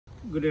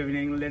Good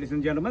evening, ladies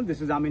and gentlemen.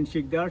 This is Amin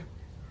Shikdar.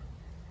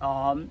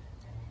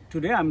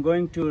 Today I'm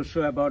going to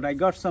show about, I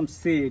got some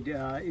seed.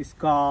 It's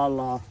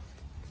called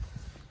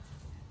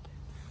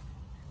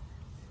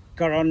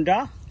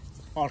Karonda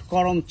or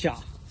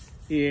Kromcha.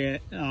 Yeah,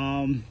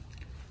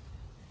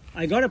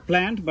 I got a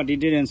plant, but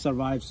it didn't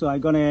survive. So I'm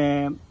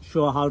gonna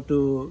show how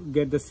to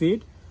get the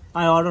seed.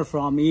 I ordered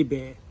from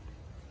eBay.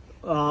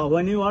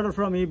 When you order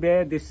from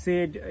eBay, this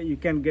seed, you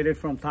can get it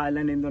from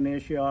Thailand,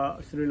 Indonesia,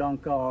 Sri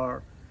Lanka,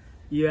 or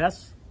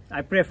US.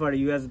 I prefer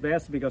US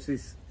best because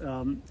it's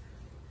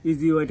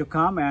easy way to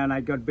come and I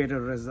got better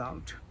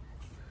result.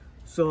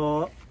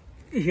 So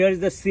here's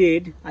the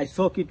seed. I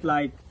soak it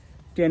like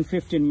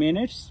 10-15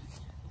 minutes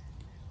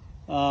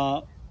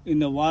in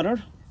the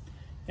water,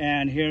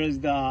 and here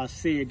is the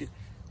seed.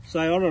 So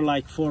I ordered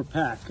like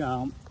 4-pack,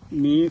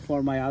 me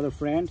for my other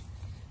friend.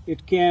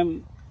 It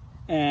came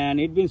and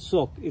it been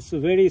soaked. It's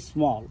very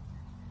small,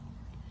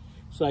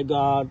 so I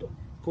got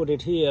put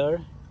it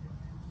here.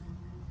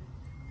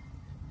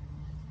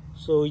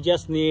 So we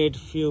just need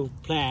few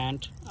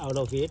plant out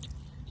of it.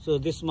 So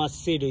this much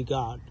seed we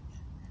got.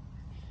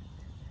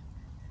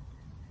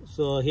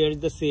 So here's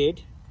the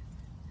seed.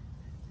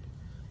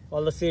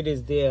 All the seed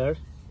is there,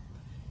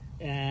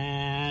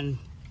 and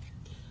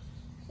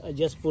I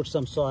just put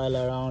some soil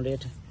around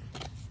it.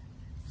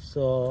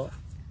 So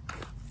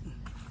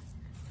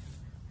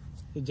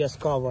it just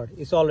covered.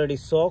 It's already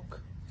soaked.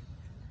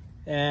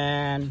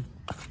 And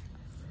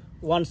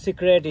one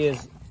secret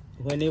is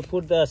when you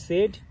put the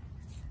seed,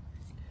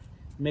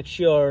 make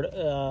sure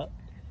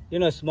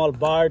small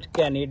bird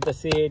can eat the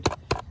seed,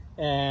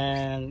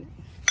 and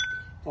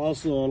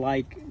also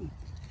like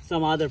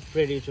some other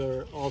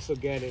predator also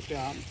get it.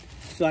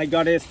 So I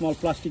got a small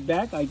plastic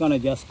bag. I'm gonna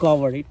just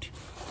cover it.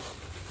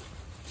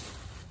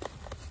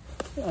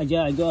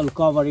 I'll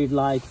cover it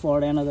like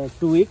for another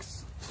 2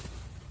 weeks.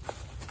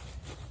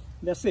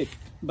 That's it.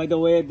 By the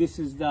way, this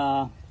is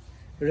the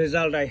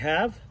result I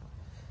have.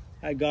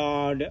 I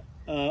got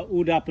a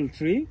wood apple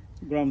tree.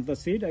 Ground the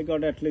seed. I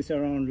got at least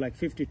around like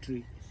 50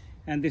 tree,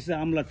 and this is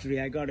amla tree.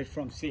 I got it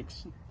from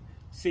 6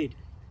 seed.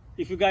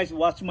 If you guys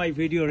watch my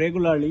video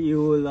regularly,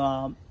 you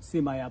will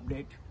see my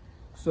update.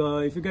 So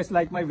if you guys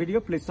like my video,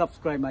 please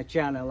subscribe my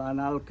channel,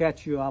 and I'll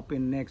catch you up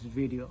in next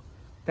video.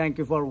 Thank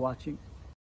you for watching.